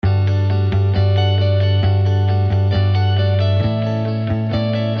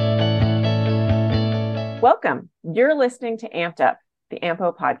Welcome. You're listening to Amped Up, the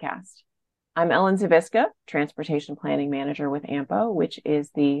AMPO podcast. I'm Ellen Zaviska, Transportation Planning Manager with AMPO, which is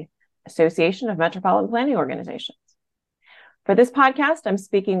the Association of Metropolitan Planning Organizations. For this podcast, I'm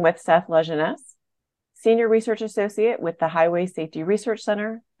speaking with Seth LaJeunesse, Senior Research Associate with the Highway Safety Research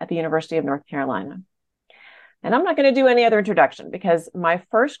Center at the University of North Carolina. And I'm not going to do any other introduction because my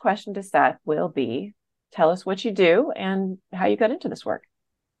first question to Seth will be, tell us what you do and how you got into this work.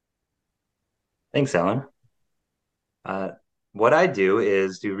 Thanks, Ellen. What I do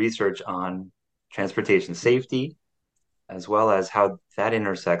is do research on transportation safety, as well as how that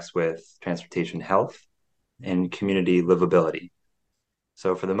intersects with transportation health and community livability.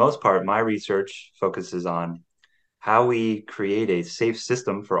 So for the most part, my research focuses on how we create a safe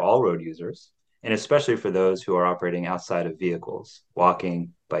system for all road users, and especially for those who are operating outside of vehicles,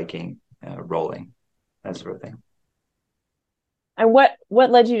 walking, biking, rolling, that sort of thing. And what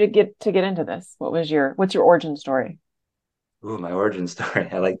led you to get into this? What's your origin story? Ooh, my origin story.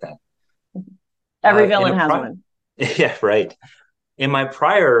 I like that. Every villain has one. Yeah, right. In my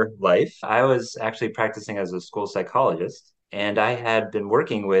prior life, I was actually practicing as a school psychologist, and I had been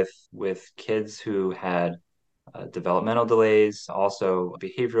working with kids who had developmental delays, also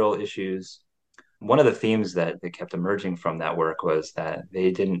behavioral issues. One of the themes that kept emerging from that work was that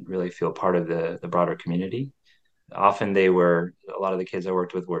they didn't really feel part of the broader community. Often a lot of the kids I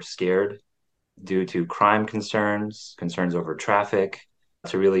worked with were scared due to crime concerns over traffic,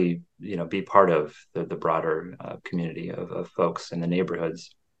 to really, be part of the broader community of folks in the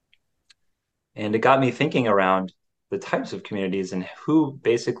neighborhoods. And it got me thinking around the types of communities and who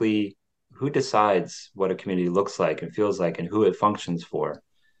decides what a community looks like and feels like and who it functions for.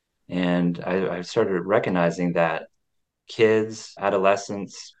 And I started recognizing that kids,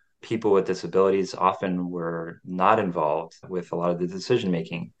 adolescents, people with disabilities often were not involved with a lot of the decision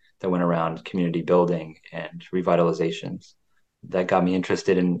making that went around community building and revitalizations. That got me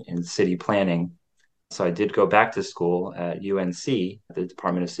interested in city planning. So I did go back to school at UNC, the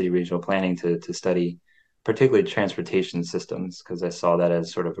Department of City Regional Planning, to study particularly transportation systems, because I saw that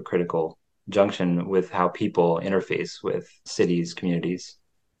as sort of a critical junction with how people interface with cities, communities.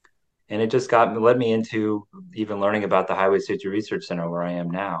 And it just led me into even learning about the Highway Safety Research Center where I am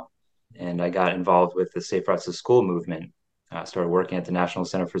now. And I got involved with the Safe Routes to School movement. I started working at the National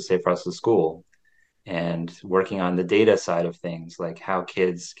Center for Safe Routes to School and working on the data side of things, like how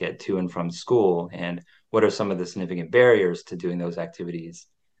kids get to and from school and what are some of the significant barriers to doing those activities.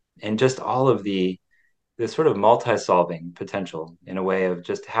 And just all of the sort of multi-solving potential in a way of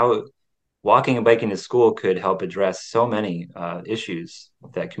just how walking and biking to school could help address so many issues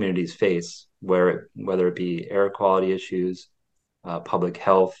that communities face, whether it be air quality issues, public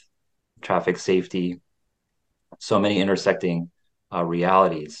health, traffic safety, so many intersecting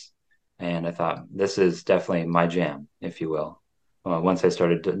realities. And I thought, this is definitely my jam, if you will. Once I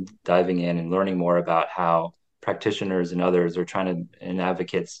started diving in and learning more about how practitioners and others and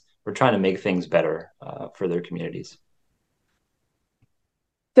advocates are trying to make things better for their communities.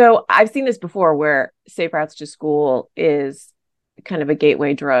 So I've seen this before where Safe Routes to School is kind of a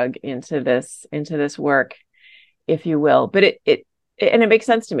gateway drug into this work, if you will. But it makes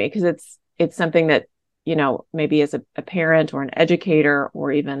sense to me because it's something that, maybe as a parent or an educator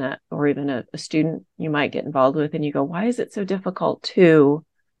or even a student, you might get involved with, and you go, why is it so difficult to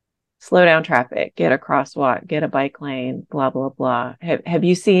slow down traffic, get a crosswalk, get a bike lane, blah, blah, blah. Have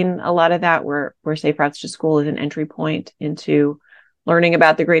you seen a lot of that where Safe Routes to School is an entry point into learning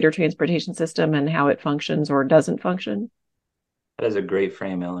about the greater transportation system and how it functions or doesn't function? That is a great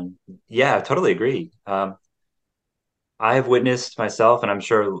frame, Ellen. Yeah, I totally agree. I've witnessed myself, and I'm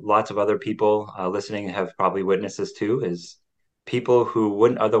sure lots of other people listening have probably witnessed this too, is people who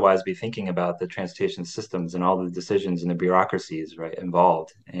wouldn't otherwise be thinking about the transportation systems and all the decisions and the bureaucracies, right,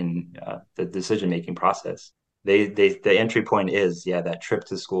 involved in the decision-making process. The entry point is, yeah, that trip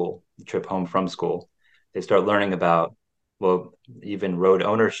to school, the trip home from school. They start learning about, well, even road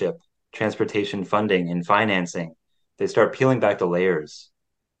ownership, transportation funding and financing. They start peeling back the layers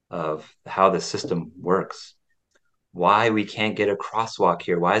of how the system works, why we can't get a crosswalk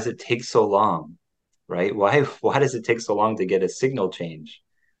here. Why does it take so long? Right? Why does it take so long to get a signal change?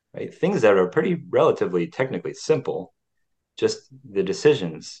 Right? Things that are pretty relatively technically simple, just the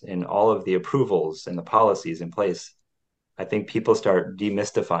decisions and all of the approvals and the policies in place. I think people start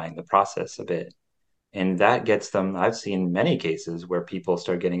demystifying the process a bit. And that gets them, I've seen many cases where people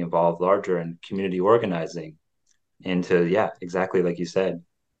start getting involved larger in community organizing into, yeah, exactly like you said,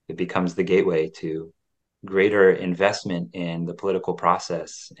 it becomes the gateway to greater investment in the political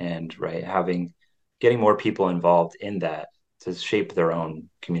process and right getting more people involved in that to shape their own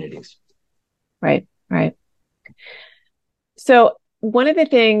communities. Right. Right. So one of the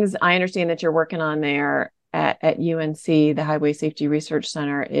things I understand that you're working on there at UNC, the Highway Safety Research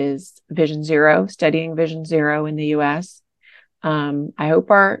Center, is Vision Zero, studying Vision Zero in the US. I hope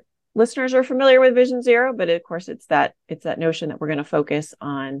our listeners are familiar with Vision Zero, but of course it's that notion that we're going to focus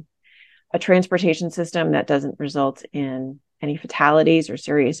on a transportation system that doesn't result in any fatalities or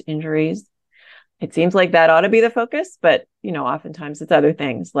serious injuries. It seems like that ought to be the focus, but oftentimes it's other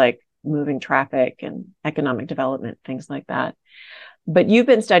things like moving traffic and economic development, things like that. But you've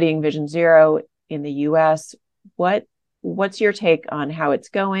been studying Vision Zero in the US. What what's your take on how it's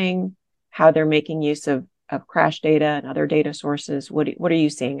going, how they're making use of crash data and other data sources? What are you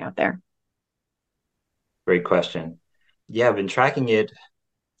seeing out there? Great question. Yeah, I've been tracking it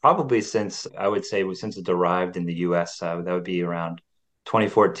probably since I would say since it arrived in the US. That would be around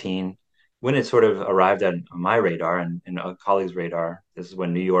 2014 when it sort of arrived on my radar and a colleague's radar. This is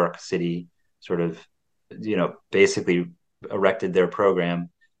when New York City sort of, basically erected their program.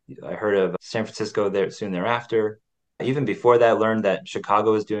 I heard of San Francisco there soon thereafter. Even before that, learned that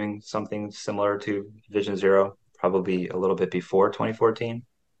Chicago was doing something similar to Vision Zero, probably a little bit before 2014.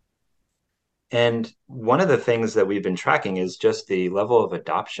 And one of the things that we've been tracking is just the level of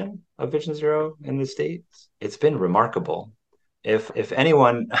adoption of Vision Zero in the States. It's been remarkable. If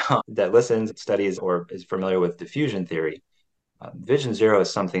anyone that listens, studies, or is familiar with diffusion theory, Vision Zero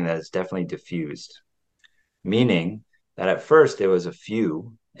is something that is definitely diffused, meaning that at first it was a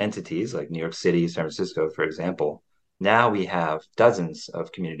few entities like New York City, San Francisco, for example. Now we have dozens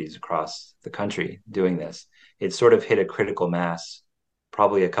of communities across the country doing this. It sort of hit a critical mass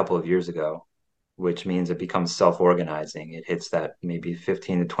probably a couple of years ago, which means it becomes self-organizing. It hits that maybe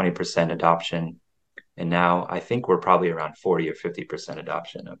 15 to 20% adoption. And now I think we're probably around 40 or 50%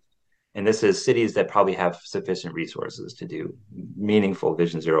 adoption of. And this is cities that probably have sufficient resources to do meaningful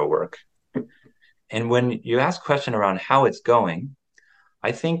Vision Zero work. And when you ask a question around how it's going,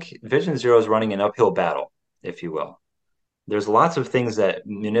 I think Vision Zero is running an uphill battle, if you will. There's lots of things that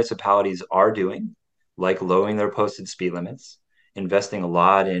municipalities are doing, like lowering their posted speed limits, investing a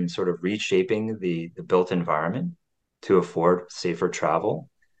lot in sort of reshaping the built environment to afford safer travel,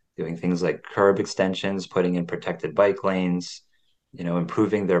 doing things like curb extensions, putting in protected bike lanes,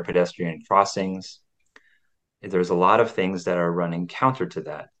 improving their pedestrian crossings. There's a lot of things that are running counter to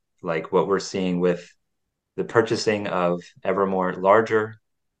that, like what we're seeing with the purchasing of ever more larger,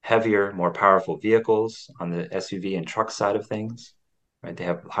 heavier, more powerful vehicles on the SUV and truck side of things, right? They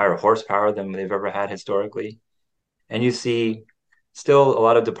have higher horsepower than they've ever had historically. And you see still a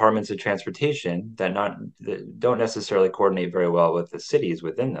lot of departments of transportation that don't necessarily coordinate very well with the cities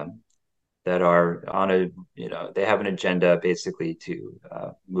within them that are they have an agenda basically to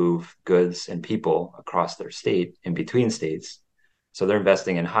move goods and people across their state in between states. So they're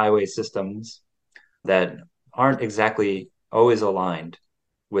investing in highway systems that aren't exactly always aligned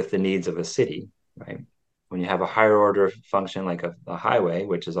with the needs of a city, right? When you have a higher order function like a highway,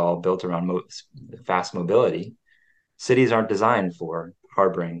 which is all built around fast mobility, cities aren't designed for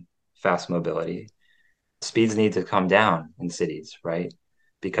harboring fast mobility. Speeds need to come down in cities, right?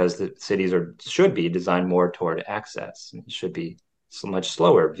 Because the cities should be designed more toward access. It should be so much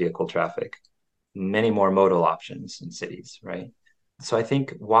slower vehicle traffic, many more modal options in cities, right? So I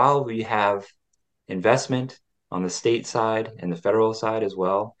think while we have investment on the state side and the federal side as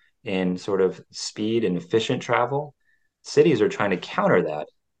well in sort of speed and efficient travel, cities are trying to counter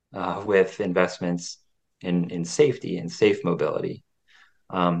that with investments in safety and safe mobility.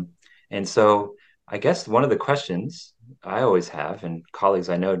 Um, and so I guess one of the questions I always have, and colleagues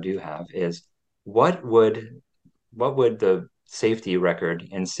I know do have, is what would what would the safety record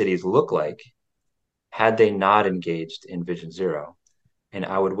in cities look like had they not engaged in Vision Zero? And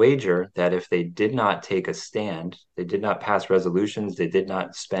I would wager that if they did not take a stand, they did not pass resolutions, they did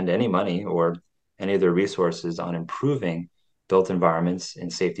not spend any money or any of their resources on improving built environments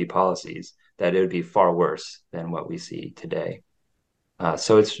and safety policies, that it would be far worse than what we see today. I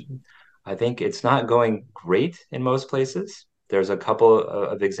think it's not going great in most places. There's a couple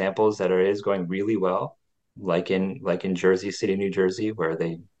of examples that is going really well, like in Jersey City, New Jersey, where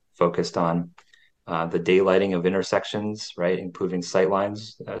they focused on the daylighting of intersections, right? Improving sight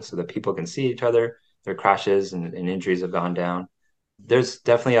lines so that people can see each other. Their crashes and injuries have gone down. There's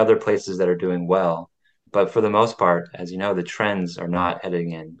definitely other places that are doing well, but for the most part, as you know, the trends are not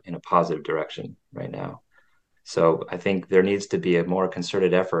heading in a positive direction right now. So I think there needs to be a more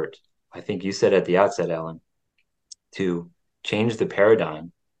concerted effort. I think you said at the outset, Ellen, to change the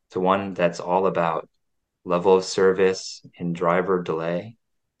paradigm to one that's all about level of service and driver delay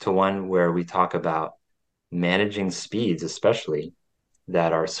to one where we talk about managing speeds, especially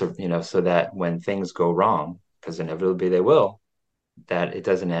that are, so that when things go wrong, because inevitably they will, that it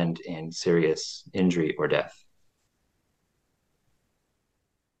doesn't end in serious injury or death.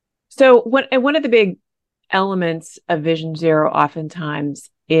 So one of the big elements of Vision Zero oftentimes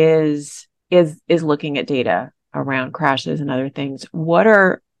is looking at data around crashes and other things. What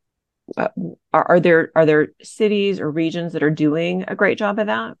uh, are there cities or regions that are doing a great job of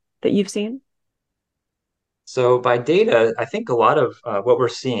that you've seen? So by data, I think a lot of what we're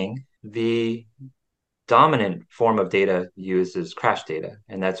seeing, the dominant form of data used is crash data,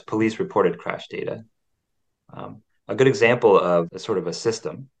 and that's police reported crash data. A good example of a sort of a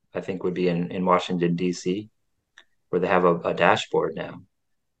system, I think, would be in Washington, D.C., where they have a dashboard now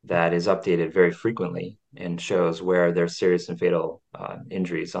that is updated very frequently and shows where there's serious and fatal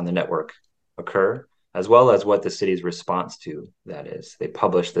injuries on the network occur, as well as what the city's response to that is. They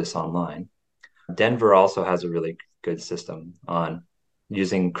publish this online. Denver also has a really good system on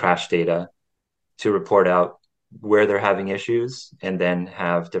using crash data to report out where they're having issues and then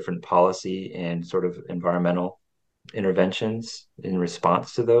have different policy and sort of environmental interventions in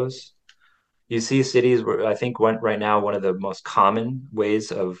response to those. You see cities where I think right now one of the most common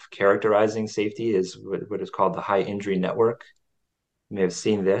ways of characterizing safety is what is called the high injury network. You may have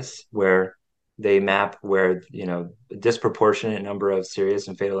seen this, where they map where a disproportionate number of serious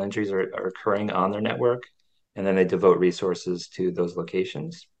and fatal injuries are occurring on their network, and then they devote resources to those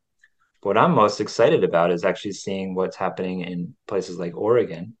locations. What I'm most excited about is actually seeing what's happening in places like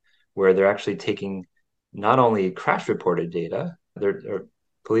Oregon, where they're actually taking not only crash reported data, or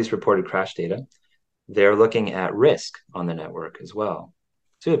police reported crash data, they're looking at risk on the network as well.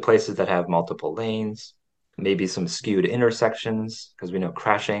 So places that have multiple lanes, maybe some skewed intersections, because we know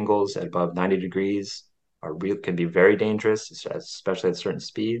crash angles at above 90 degrees can be very dangerous, especially at certain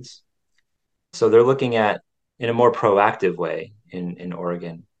speeds. So they're looking at in a more proactive way in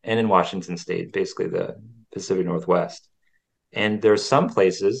Oregon and in Washington State, basically the Pacific Northwest. And there's some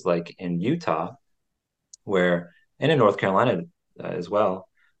places like in Utah and in North Carolina as well,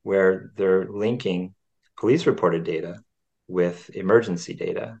 where they're linking police reported data with emergency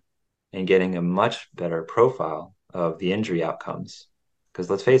data and getting a much better profile of the injury outcomes. Because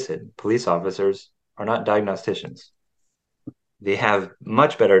let's face it, police officers are not diagnosticians. They have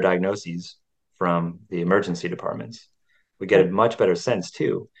much better diagnoses from the emergency departments. We get a much better sense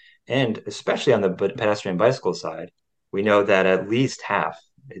too. And especially on the pedestrian bicycle side, we know that at least half,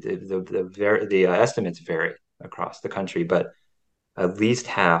 the estimates vary across the country, but at least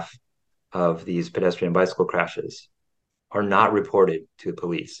half of these pedestrian bicycle crashes are not reported to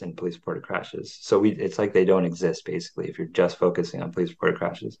police and police reported crashes. So it's like they don't exist basically. If you're just focusing on police reported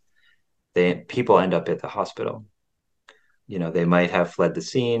crashes, people end up at the hospital. They might have fled the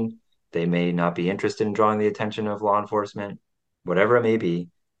scene. They may not be interested in drawing the attention of law enforcement, whatever it may be,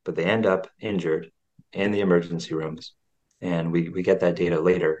 but they end up injured in the emergency rooms. And we get that data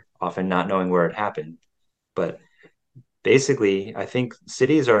later, often not knowing where it happened. But basically, I think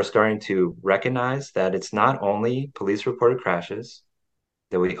cities are starting to recognize that it's not only police reported crashes,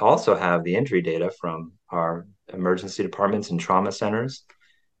 that we also have the injury data from our emergency departments and trauma centers,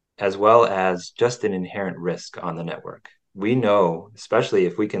 as well as just an inherent risk on the network. We know, especially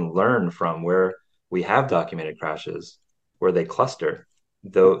if we can learn from where we have documented crashes, where they cluster,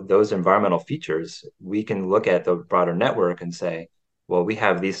 those environmental features, we can look at the broader network and say, well, we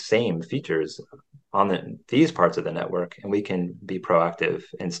have these same features on these parts of the network, and we can be proactive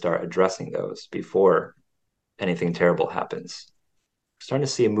and start addressing those before anything terrible happens. We're starting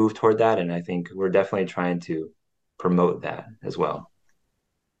to see a move toward that, and I think we're definitely trying to promote that as well.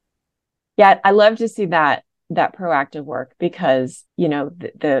 Yeah, I love to see that proactive work because,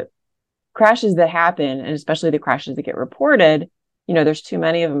 the crashes that happen, and especially the crashes that get reported, there's too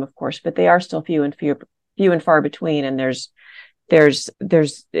many of them, of course, but they are still few and far between. And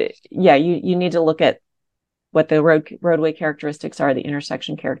you need to look at what the roadway characteristics are, the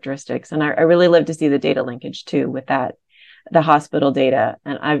intersection characteristics. And I really love to see the data linkage too with the hospital data.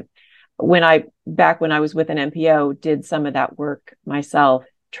 And back when I was with an MPO, did some of that work myself,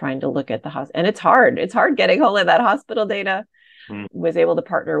 trying to look at the hospital. And it's hard getting hold of that hospital data. Was able to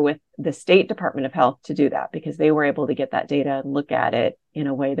partner with the state Department of Health to do that because they were able to get that data and look at it in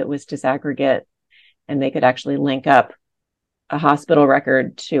a way that was disaggregate, and they could actually link up a hospital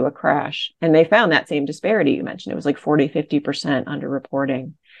record to a crash. And they found that same disparity you mentioned. It was like 40-50%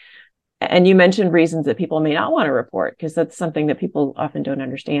 underreporting. And you mentioned reasons that people may not want to report, because that's something that people often don't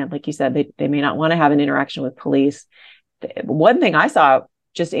understand. Like you said, they may not want to have an interaction with police. One thing I saw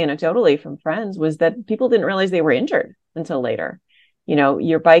just anecdotally from friends was that people didn't realize they were injured until later.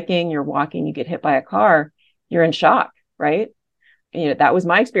 You're biking, you're walking, you get hit by a car, you're in shock, right? that was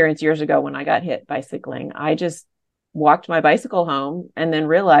my experience years ago when I got hit bicycling. I just walked my bicycle home and then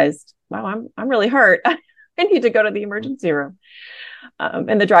realized, wow, I'm really hurt. I need to go to the emergency room.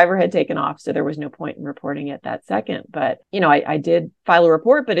 And the driver had taken off, so there was no point in reporting it that second. But I did file a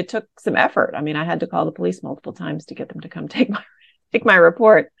report, but it took some effort. I mean, I had to call the police multiple times to get them to come take my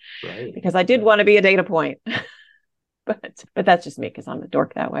report, Right. because I did want to be a data point. but that's just me, because I'm a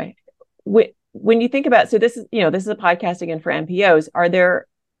dork that way. When you think about, so this is a podcast again for MPOs. Are there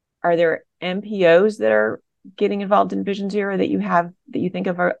MPOs that are getting involved in Vision Zero that you think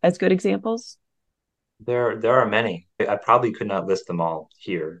of as good examples? There are many. I probably could not list them all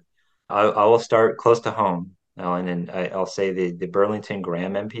here. I will start close to home, and then I'll say the Burlington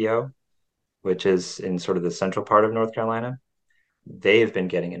Graham MPO, which is in sort of the central part of North Carolina. They've been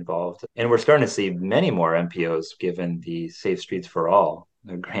getting involved, and we're starting to see many more MPOs, given the Safe Streets for All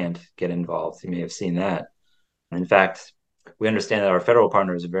grant, get involved. You may have seen that. In fact, we understand that our federal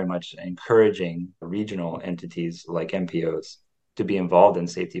partners are very much encouraging regional entities like MPOs to be involved in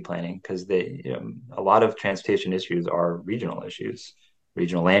safety planning, because a lot of transportation issues are regional issues,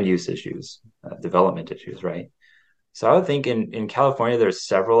 regional land use issues, development issues, right? So I would think in California, there's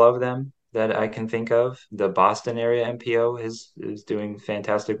several of them that I can think of. The Boston area MPO is doing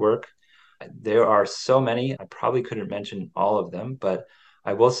fantastic work. There are so many, I probably couldn't mention all of them, but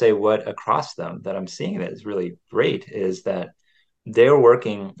I will say what across them that I'm seeing that is really great is that they're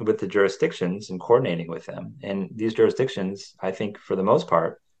working with the jurisdictions and coordinating with them. And these jurisdictions, I think for the most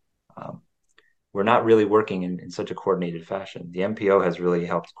part, um, we're not really working in such a coordinated fashion. The MPO has really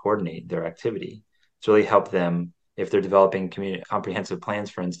helped coordinate their activity. It's really helped them if they're developing community comprehensive plans,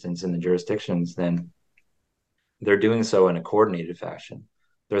 for instance, in the jurisdictions, then they're doing so in a coordinated fashion.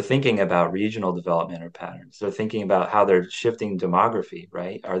 They're thinking about regional development or patterns. They're thinking about how they're shifting demography,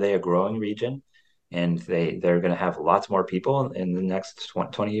 right? Are they a growing region? And they're going to have lots more people in the next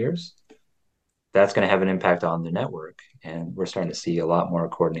 20 years. That's going to have an impact on the network. And we're starting to see a lot more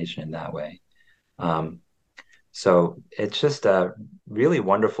coordination in that way. Um, so it's just really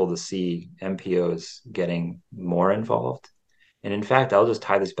wonderful to see MPOs getting more involved. And in fact, I'll just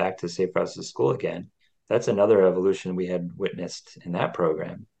tie this back to Safe Routes to School again. That's another evolution we had witnessed in that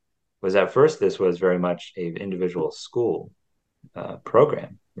program. Was at first this was very much a individual school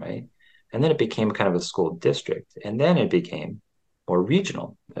program, right? And then it became kind of a school district, and then it became more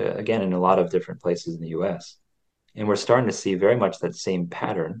regional, again in a lot of different places in the U.S. And we're starting to see very much that same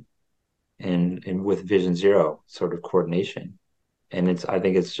pattern in with Vision Zero sort of coordination. And I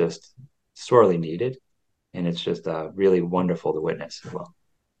think it's just sorely needed, and it's just really wonderful to witness as well.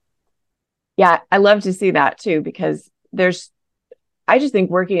 Yeah, I love to see that too, because I just think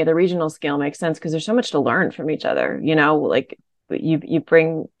working at the regional scale makes sense, because there's so much to learn from each other. Like you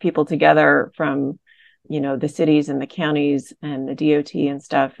bring people together from, the cities and the counties and the DOT and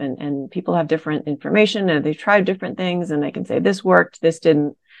stuff, and people have different information, and they've tried different things, and they can say, this worked, this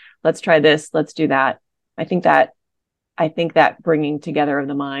didn't, let's try this, let's do that. I think that bringing together of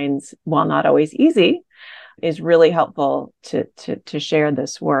the minds, while not always easy, is really helpful to share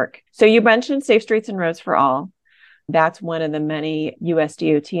this work. So you mentioned Safe Streets and Roads for All. That's one of the many US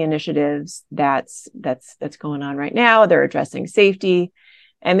DOT initiatives that's going on right now. They're addressing safety,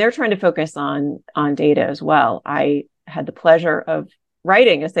 and they're trying to focus on data as well. I had the pleasure of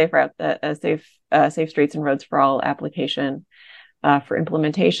writing a Safe Streets and Roads for All application for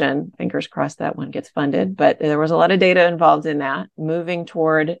implementation. Fingers crossed that one gets funded. But there was a lot of data involved in that, moving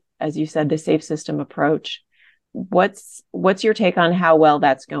toward, as you said, the safe system approach. What's your take on how well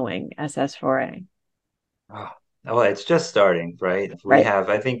that's going, SS4A? Oh, well, it's just starting, right? We Right. have,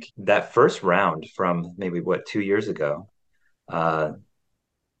 I think, that first round from maybe 2 years ago, uh,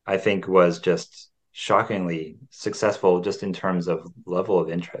 I think was just shockingly successful just in terms of level of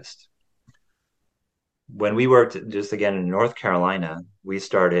interest. When we worked just again in North Carolina, we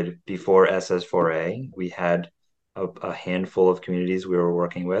started before SS4A. We had a handful of communities we were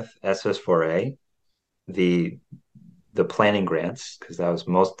working with. SS4A, the the planning grants, because that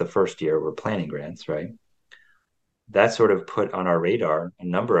was the first year were planning grants, right? That sort of put on our radar a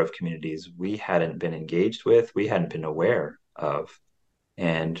number of communities we hadn't been engaged with, we hadn't been aware of.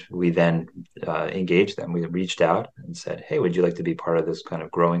 And we then engaged them. We reached out and said, hey, would you like to be part of this kind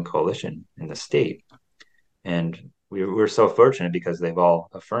of growing coalition in the state? And we were so fortunate because they've all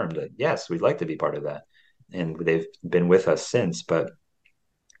affirmed that, yes, we'd like to be part of that. And they've been with us since. But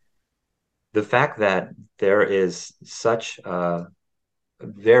the fact that there is such a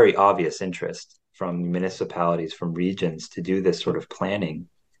very obvious interest from municipalities, from regions to do this sort of planning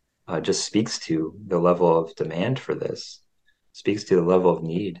just speaks to the level of demand for this, speaks to the level of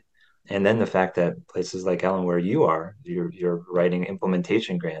need. And then the fact that places like Ellen, where you are, you're writing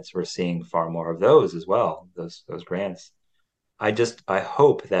implementation grants. We're seeing far more of those as well, those grants. I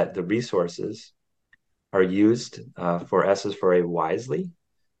hope that the resources are used for SS4A wisely.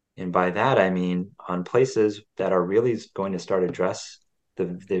 And by that, I mean on places that are really going to start address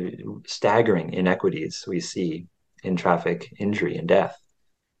the staggering inequities we see in traffic injury and death,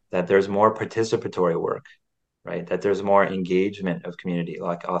 that there's more participatory work, right? That there's more engagement of community,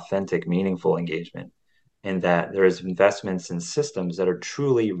 like authentic, meaningful engagement, and that there's investments in systems that are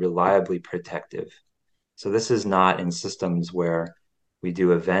truly reliably protective. So this is not in systems where we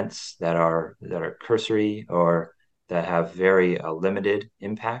do events that are cursory or that have very limited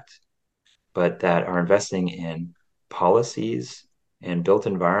impact, but that are investing in policies and built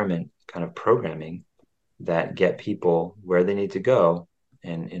environment kind of programming that get people where they need to go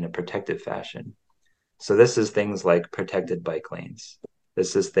in a protective fashion. So this is things like protected bike lanes.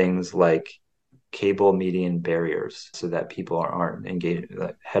 This is things like cable median barriers so that people aren't engaged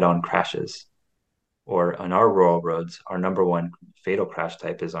like head-on crashes. Or on our rural roads, our number one fatal crash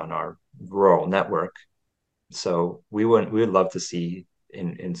type is on our rural network. So we would love to see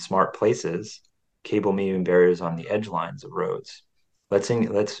in smart places cable median barriers on the edge lines of roads.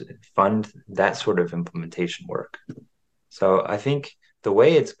 Let's fund that sort of implementation work. So I think the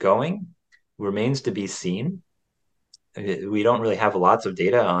way it's going remains to be seen. We don't really have lots of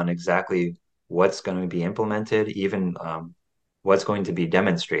data on exactly what's going to be implemented, even what's going to be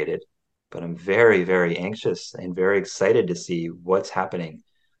demonstrated. But I'm very, very anxious and very excited to see what's happening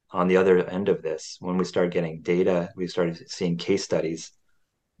on the other end of this when we start getting data, we start seeing case studies.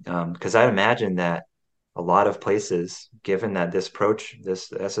 Because I imagine that a lot of places, given that this approach, this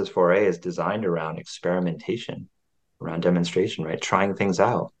SS4A is designed around experimentation, around demonstration, right? Trying things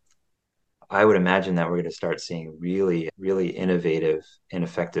out. I would imagine that we're going to start seeing really, really innovative and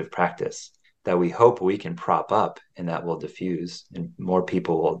effective practice that we hope we can prop up and that will diffuse and more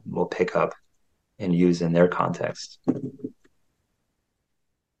people will pick up and use in their context.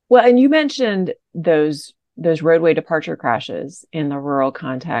 Well, and you mentioned those roadway departure crashes in the rural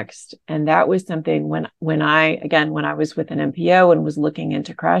context, and that was something when I was with an MPO and was looking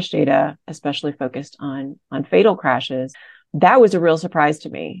into crash data, especially focused on fatal crashes, that was a real surprise to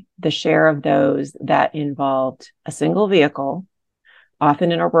me. The share of those that involved a single vehicle,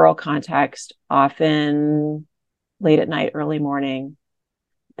 often in a rural context, often late at night, early morning.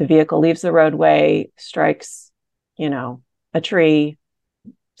 The vehicle leaves the roadway, strikes, you know, a tree,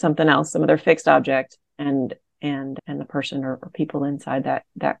 something else, some other fixed object, and the person or people inside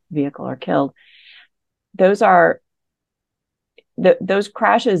that vehicle are killed. Those are those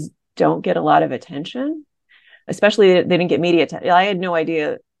crashes don't get a lot of attention, especially they didn't get media attention. I had no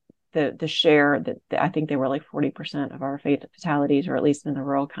idea the share that I think they were like 40% of our fatalities, or at least in the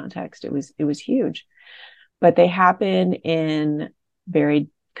rural context, it was huge. But they happen in very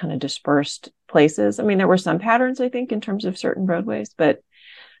kind of dispersed places. I mean, there were some patterns, I think, in terms of certain roadways, but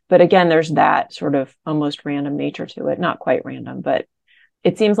again, there's that sort of almost random nature to it. Not quite random, but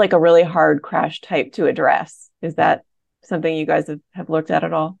it seems like a really hard crash type to address. Is that something you guys have looked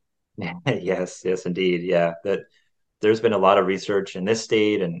at all? Yes, yes, indeed. Yeah, that there's been a lot of research in this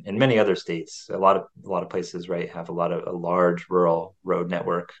state and in many other states. A lot of places, right, have a large rural road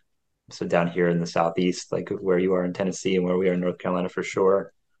network. So down here in the southeast, like where you are in Tennessee and where we are in North Carolina for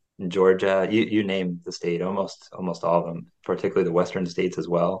sure, in Georgia, you name the state, almost all of them, particularly the western states as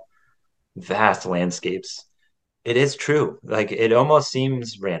well. Vast landscapes. It is true. Like it almost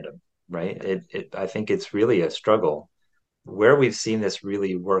seems random, right? I think it's really a struggle. Where we've seen this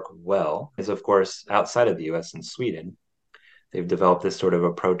really work well is, of course, outside of the US and Sweden. They've developed this sort of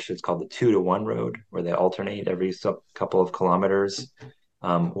approach. It's called the 2-to-1 road, where they alternate every couple of kilometers,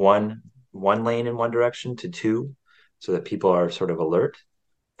 one lane in one direction to two, so that people are sort of alert.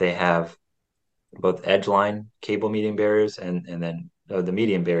 They have both edge line cable median barriers and then the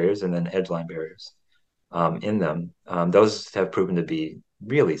median barriers and then edge line barriers in them. Those have proven to be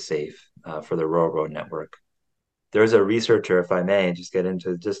really safe for the rural road network. There's a researcher, if I may, just get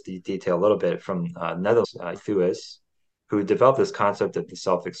into just the detail a little bit from Netherlands, Thuis, who developed this concept of the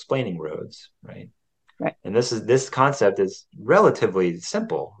self-explaining roads, right? Right. And this concept is relatively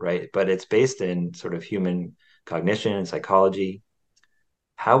simple, right? But it's based in sort of human cognition and psychology,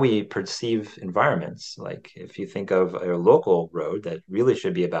 how we perceive environments. Like if you think of a local road that really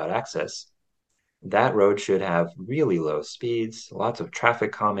should be about access, that road should have really low speeds, lots of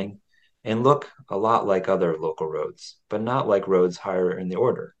traffic calming, and look a lot like other local roads, but not like roads higher in the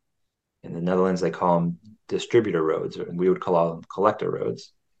order. In the Netherlands, they call them distributor roads, or we would call them collector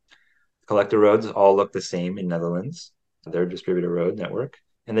roads. Collector roads all look the same in Netherlands, their distributor road network.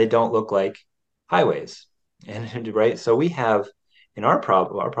 and they don't look like highways. And right, so we have in our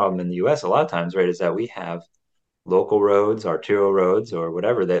problem in the US a lot of times, right, is that we have local roads, arterial roads, or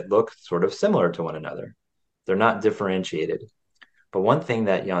whatever that look sort of similar to one another. They're not differentiated. But one thing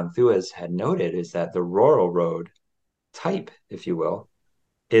that Jan Thuas had noted is that the rural road type, if you will,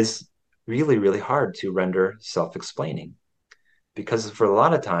 is really, really hard to render self-explaining because for a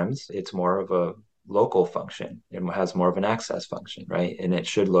lot of times it's more of a local function. It has more of an access function, right? And it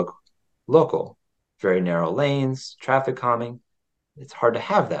should look local, very narrow lanes, traffic calming. It's hard to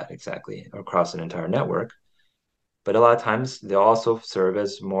have that exactly across an entire network. But a lot of times they'll also serve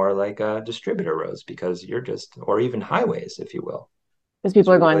as more like distributor roads because you're just, or even highways, if you will, Because because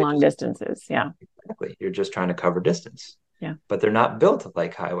people are you're going really long just distances. Yeah. exactly, you're just trying to cover distance. Yeah. But they're not built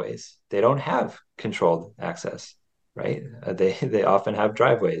like highways. They don't have controlled access, right? They often have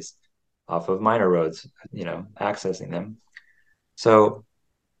driveways off of minor roads, accessing them. So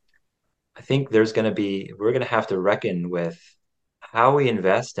I think we're going to have to reckon with how we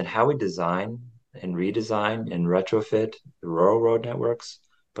invest and how we design and redesign and retrofit the rural road networks,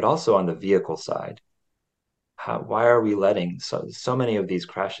 but also on the vehicle side. Why are we letting so many of these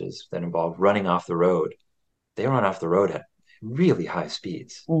crashes that involve running off the road? They run off the road at really high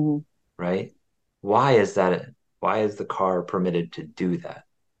speeds, Mm-hmm. right? Why is that? Why is the car permitted to do that?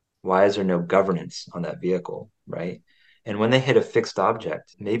 Why is there no governance on that vehicle, right? And when they hit a fixed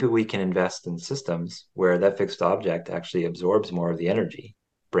object, maybe we can invest in systems where that fixed object actually absorbs more of the energy,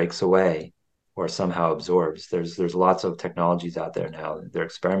 breaks away, or somehow absorbs. There's lots of technologies out there now that they're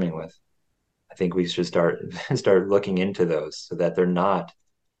experimenting with. I think we should start looking into those so that they're not,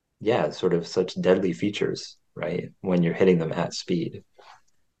 yeah, sort of such deadly features, right? When you're hitting them at speed.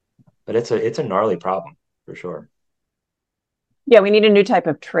 But it's a gnarly problem for sure. Yeah, we need a new type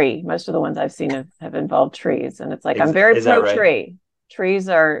of tree. Most of the ones I've seen have involved trees. And it's like, I'm very Is that pro right? tree. Trees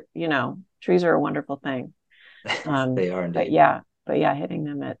are a wonderful thing. They are But indeed. yeah, hitting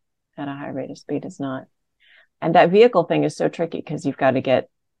them at a high rate of speed is not. And that vehicle thing is so tricky because you've got to get,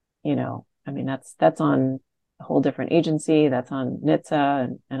 I mean, that's on a whole different agency. That's on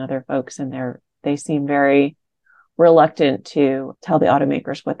NHTSA and other folks. And they seem very reluctant to tell the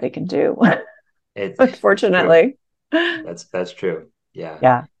automakers what they can do, It's true. unfortunately. That's true. Yeah.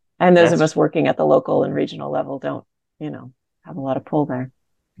 Yeah. And those of That's us working at the local and regional level don't, have a lot of pull there.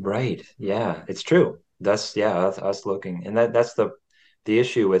 right. Yeah, it's true. That's us looking. And that's the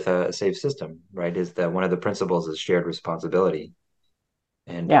issue with a safe system, right? Is that one of the principles is shared responsibility.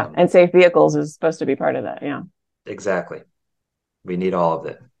 And Yeah. And safe vehicles is supposed to be part of that. Yeah. exactly. We need all of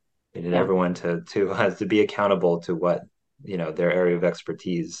it. We need Yeah. everyone to be accountable to what, their area of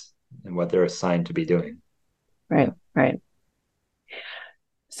expertise and what they're assigned to be doing. Yeah. Right. Right.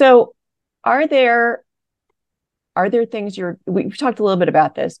 So are there things we've talked a little bit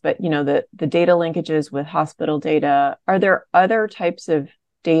about this, but the data linkages with hospital data, are there other types of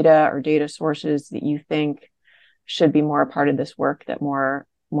data or data sources that you think should be more a part of this work that more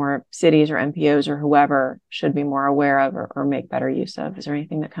cities or MPOs or whoever should be more aware of or make better use of? Is there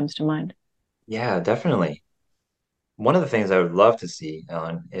anything that comes to mind? Yeah, definitely. One of the things I would love to see,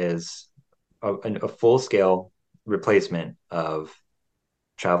 Ellen, is a full-scale replacement of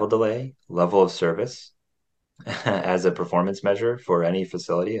travel delay, level of service as a performance measure for any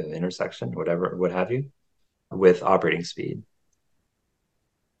facility, an intersection, whatever, what have you, with operating speed.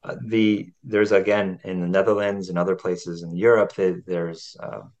 There's again in the Netherlands and other places in Europe, there's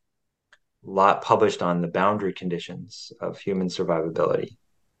a lot published on the boundary conditions of human survivability,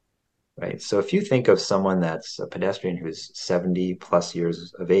 right? So if you think of someone that's a pedestrian who's 70 plus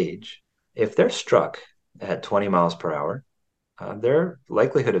years of age, if they're struck at 20 miles per hour, their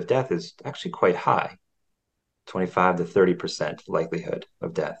likelihood of death is actually quite high, 25 to 30% likelihood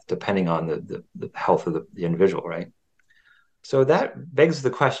of death, depending on the health of the individual, right? So that begs the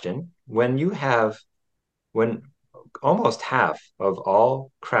question, when almost half of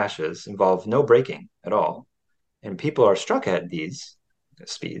all crashes involve no braking at all, and people are struck at these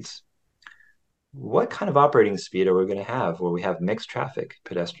speeds, what kind of operating speed are we going to have where we have mixed traffic,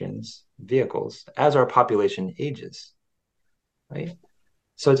 pedestrians, vehicles, as our population ages, right?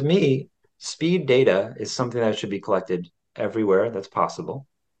 So to me, speed data is something that should be collected everywhere that's possible,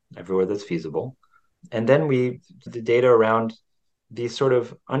 everywhere that's feasible. And then the data around the sort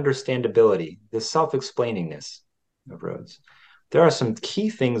of understandability, the self-explainingness of roads. There are some key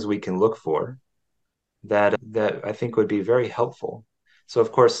things we can look for that I think would be very helpful. So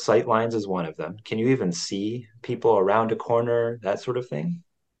of course, sight lines is one of them. Can you even see people around a corner, that sort of thing?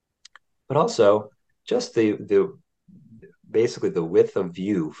 But also just the basically the width of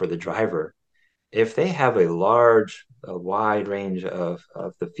view for the driver If they have a wide range of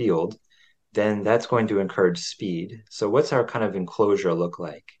the field, then that's going to encourage speed. So what's our kind of enclosure look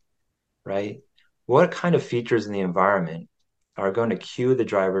like, right? What kind of features in the environment are going to cue the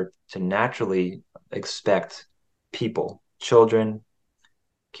driver to naturally expect people, children,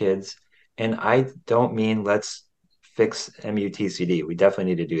 kids? And I don't mean let's fix MUTCD. We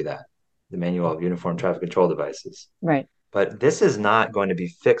definitely need to do that, the Manual of Uniform Traffic Control Devices. Right. But this is not going to be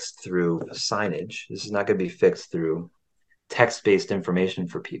fixed through signage. This is not going to be fixed through text-based information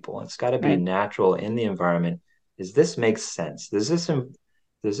for people. It's got to be Right. natural in the environment. Does this make sense? Does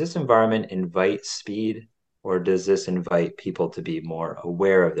this environment invite speed, or does this invite people to be more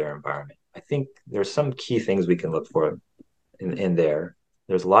aware of their environment? I think there's some key things we can look for in there.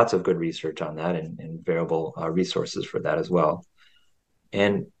 There's lots of good research on that and variable resources for that as well.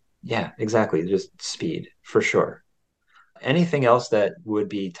 And yeah, exactly, just speed for sure. Anything else that would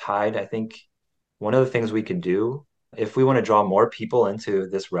be tied, I think one of the things we can do if we want to draw more people into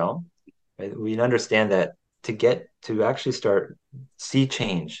this realm, right, we understand that to actually start see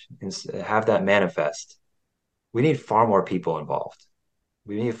change and have that manifest, we need far more people involved.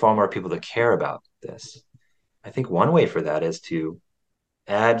 We need far more people to care about this. I think one way for that is to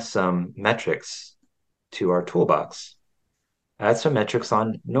add some metrics to our toolbox. Add some metrics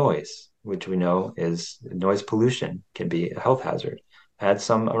on noise, which we know is noise pollution can be a health hazard. Add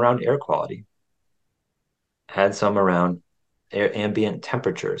some around air quality. Add some around ambient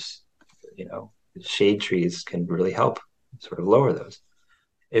temperatures. You know, shade trees can really help sort of lower those.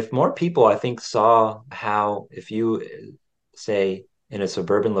 If more people, I think, saw how if you say in a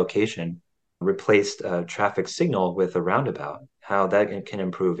suburban location replaced a traffic signal with a roundabout, how that can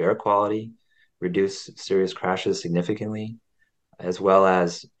improve air quality, reduce serious crashes significantly, as well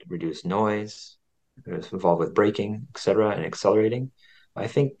as reduce noise, it's involved with braking, et cetera, and accelerating, I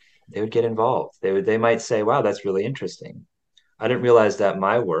think they would get involved. They might say, wow, that's really interesting. I didn't realize that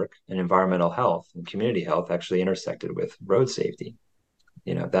my work in environmental health and community health actually intersected with road safety,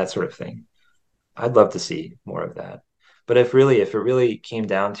 that sort of thing. I'd love to see more of that. But if it really came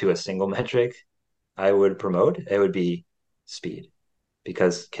down to a single metric I would promote, it would be speed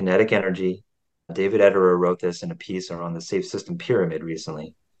because kinetic energy, David Ederer wrote this in a piece on the safe system pyramid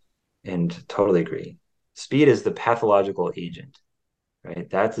recently, and totally agree. Speed is the pathological agent, right?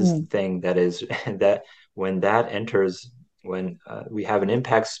 That is the Mm. thing that is that when that enters, when we have an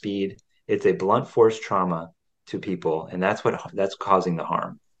impact speed, it's a blunt force trauma to people, and that's causing the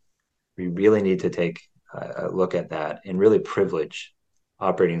harm. We really need to take a look at that and really privilege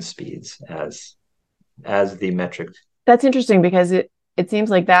operating speeds as the metric. That's interesting because it seems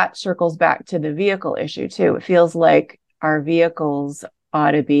like that circles back to the vehicle issue too. It feels like our vehicles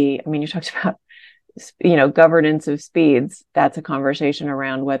ought to be, I mean, you talked about, governance of speeds. That's a conversation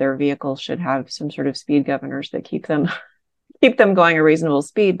around whether vehicles should have some sort of speed governors that keep them going a reasonable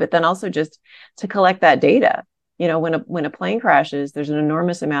speed, but then also just to collect that data. When a plane crashes, there's an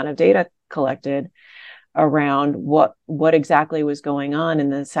enormous amount of data collected around what exactly was going on in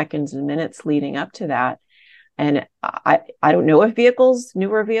the seconds and minutes leading up to that. And I don't know if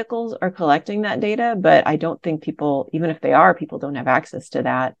newer vehicles are collecting that data, but I don't think people, even if they are, people don't have access to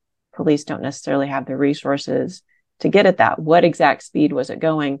that. Police don't necessarily have the resources to get at that. What exact speed was it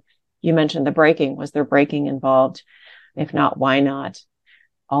going? You mentioned the braking. Was there braking involved? If not, why not?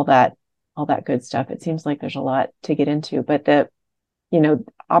 All that good stuff. It seems like there's a lot to get into, but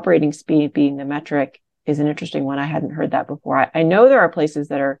operating speed being the metric is an interesting one. I hadn't heard that before. I know there are places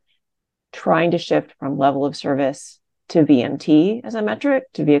that are trying to shift from level of service to VMT as a metric,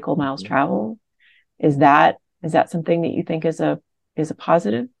 to vehicle miles traveled. Is that something that you think is a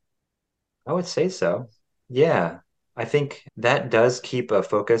positive? I would say so. Yeah. I think that does keep a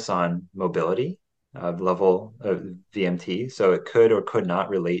focus on mobility level of VMT. So it could or could not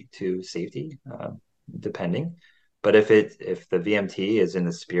relate to safety, depending. But if the VMT is in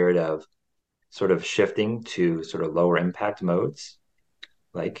the spirit of sort of shifting to sort of lower impact modes,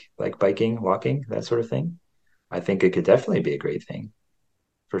 like biking, walking, that sort of thing, I think it could definitely be a great thing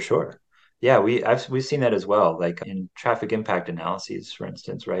for sure. Yeah, we've seen that as well, like in traffic impact analyses, for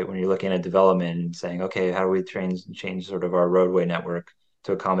instance, right? When you're looking at development and saying, okay, how do we change sort of our roadway network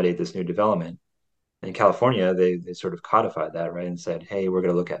to accommodate this new development? In California, they sort of codified that, right, and said, hey, we're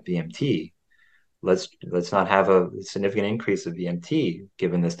going to look at VMT. Let's not have a significant increase of VMT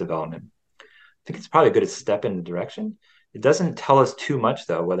given this development. I think it's probably a good step in the direction. It doesn't tell us too much,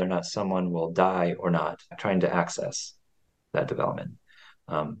 though, whether or not someone will die or not trying to access that development.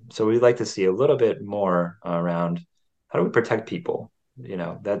 So we'd like to see a little bit more around how do we protect people?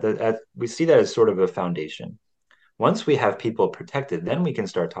 That we see that as sort of a foundation. Once we have people protected, then we can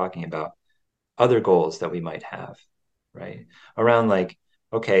start talking about other goals that we might have, right? Around like,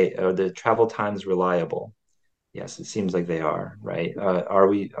 okay, are the travel times reliable? Yes, it seems like they are, right?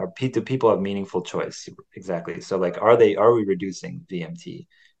 Do people have meaningful choice? Exactly. So like, are we reducing VMT?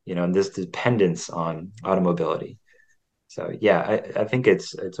 And this dependence on automobility. So yeah, I think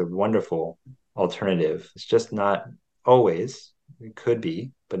it's a wonderful alternative. It's just not always, it could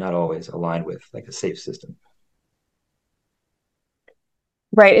be, but not always aligned with like a safe system.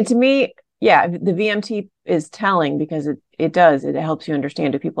 Right. And to me, yeah, the VMT is telling because it helps you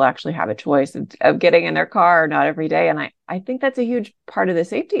understand, do people actually have a choice of getting in their car, not every day. And I think that's a huge part of the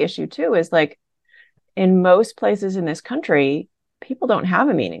safety issue too, is like in most places in this country, people don't have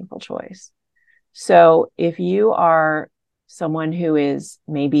a meaningful choice. So if you are someone who is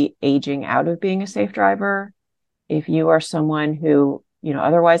maybe aging out of being a safe driver, if you are someone who,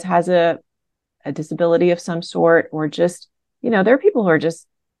 otherwise has a disability of some sort, or just, there are people who are just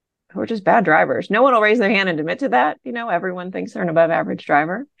bad drivers. No one will raise their hand and admit to that. Everyone thinks they're an above average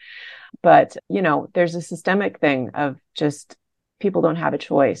driver. But, there's a systemic thing of just people don't have a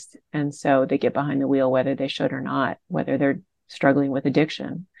choice. And so they get behind the wheel, whether they should or not, whether they're struggling with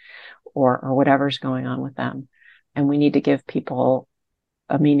addiction or whatever's going on with them. And we need to give people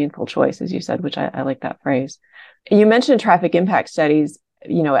a meaningful choice, as you said, which I like that phrase. You mentioned traffic impact studies,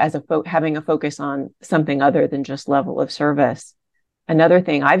 as having a focus on something other than just level of service. Another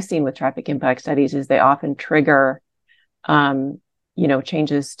thing I've seen with traffic impact studies is they often trigger,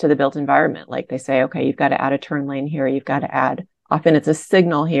 changes to the built environment. Like they say, okay, you've got to add a turn lane here. You've got to add, often it's a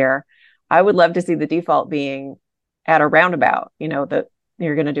signal here. I would love to see the default being at a roundabout, that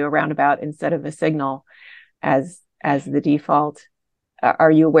you're going to do a roundabout instead of a signal as the default.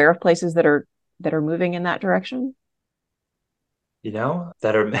 Are you aware of places that are moving in that direction?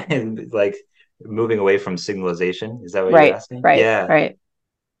 That are like moving away from signalization. Is that what you're Right, asking? right, Yeah. right.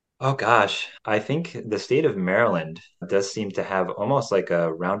 Oh gosh, I think the state of Maryland does seem to have almost like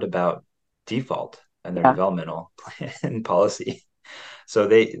a roundabout default in their Yeah, developmental plan policy. So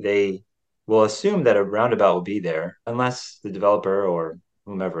they will assume that a roundabout will be there unless the developer or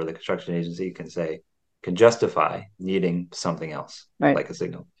whomever the construction agency can justify needing something else right. like a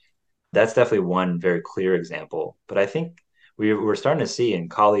signal. That's definitely one very clear example. But I think we're starting to see,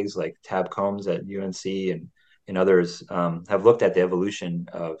 and colleagues like Tab Combs at UNC and others have looked at the evolution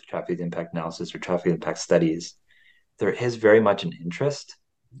of traffic impact analysis or traffic impact studies. There is very much an interest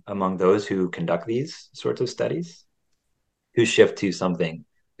among those who conduct these sorts of studies who shift to something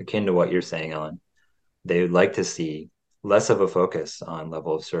akin to what you're saying, Ellen. They would like to see less of a focus on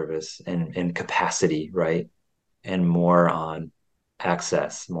level of service and capacity, right? And more on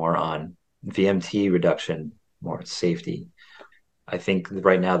access, more on VMT reduction, more safety. I think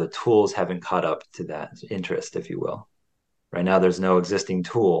right now the tools haven't caught up to that interest, if you will. Right now, there's no existing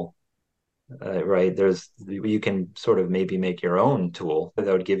tool, right? You can sort of maybe make your own tool that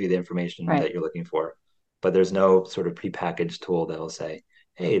would give you the information Right. that you're looking for, but there's no sort of prepackaged tool that will say,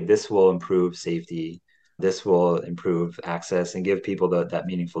 hey, this will improve safety, this will improve access and give people that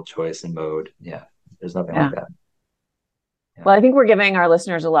meaningful choice and mode. Yeah, there's nothing like Yeah. that. Yeah, Well, I think we're giving our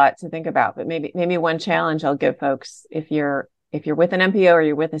listeners a lot to think about, but maybe one challenge I'll give folks, if you're with an MPO or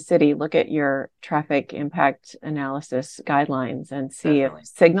you're with a city, look at your traffic impact analysis guidelines and see if definitely.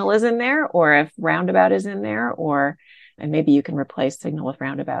 signal is in there or if roundabout is in there, and maybe you can replace signal with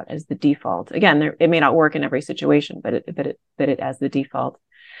roundabout as the default. Again, it may not work in every situation, but it as the default.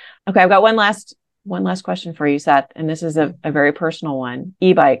 Okay, I've got one last question for you, Seth, and this is a very personal one.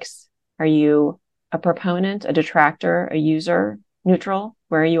 E-bikes. Are you a proponent, a detractor, a user, neutral?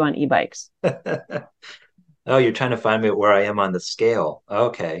 Where are you on e-bikes? Oh, you're trying to find me where I am on the scale.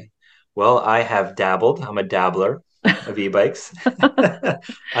 Okay. Well, I have dabbled. I'm a dabbler of e-bikes.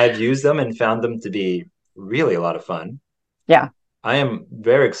 I've used them and found them to be really a lot of fun. Yeah, I am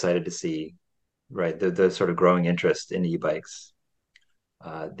very excited to see, right, the sort of growing interest in e-bikes.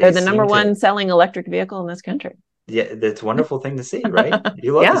 they're They the number seem one to, selling electric vehicle in this country. yeah, that's a wonderful thing to see, right?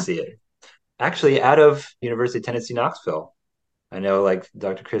 You love to Yeah, see it. Actually, out of University of Tennessee, Knoxville, I know like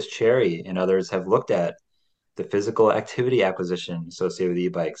Dr. Chris Cherry and others have looked at the physical activity acquisition associated with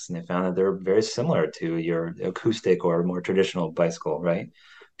e-bikes, and they found that they're very similar to your acoustic or more traditional bicycle, right?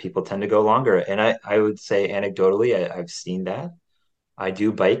 People tend to go longer. And I would say anecdotally, I've seen that. I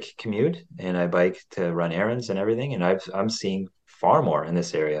do bike commute and I bike to run errands and everything. And I'm seeing far more in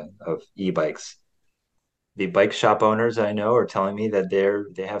this area of e-bikes. The bike shop owners I know are telling me that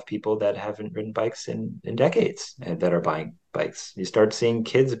they have people that haven't ridden bikes in decades and that are buying bikes. You start seeing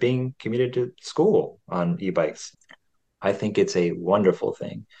kids being commuted to school on e-bikes. I think it's a wonderful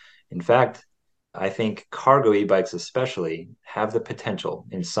thing. In fact, I think cargo e-bikes especially have the potential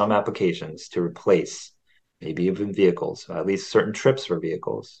in some applications to replace maybe even vehicles, at least certain trips for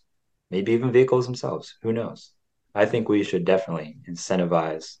vehicles, maybe even vehicles themselves. Who knows? I think we should definitely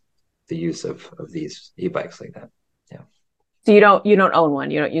incentivize the use of these e-bikes like that. Yeah. So you don't own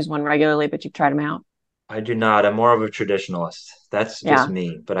one. You don't use one regularly, but you've tried them out. I do not. I'm more of a traditionalist. That's just Yeah,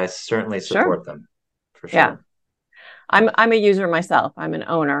 me, but I certainly sure. support them for Yeah. sure. I'm a user myself. I'm an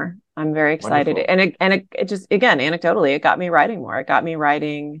owner. I'm very excited. Wonderful. And it just again, anecdotally, it got me writing more. It got me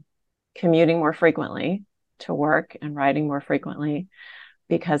writing, commuting more frequently to work and writing more frequently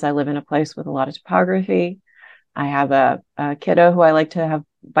because I live in a place with a lot of topography. I have a kiddo who I like to have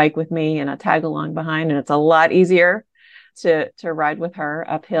bike with me and a tag along behind, and it's a lot easier to ride with her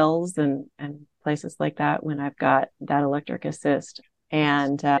up hills and places like that when I've got that electric assist.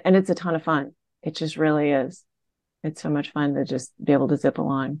 Yes. And it's a ton of fun. It just really is. It's so much fun to just be able to zip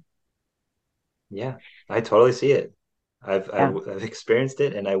along. Yeah, I totally see it. I've, Yeah. I've I've experienced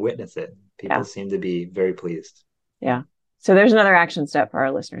it and I witness it. People Yeah. seem to be very pleased. Yeah. So there's another action step for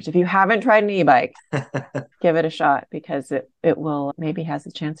our listeners. If you haven't tried an e-bike, give it a shot because it will maybe has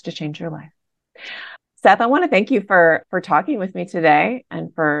a chance to change your life. Seth, I want to thank you for talking with me today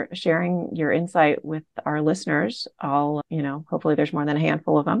and for sharing your insight with our listeners. Hopefully there's more than a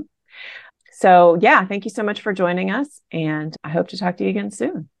handful of them. So yeah, thank you so much for joining us. And I hope to talk to you again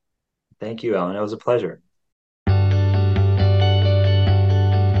soon. Thank you, Ellen. It was a pleasure.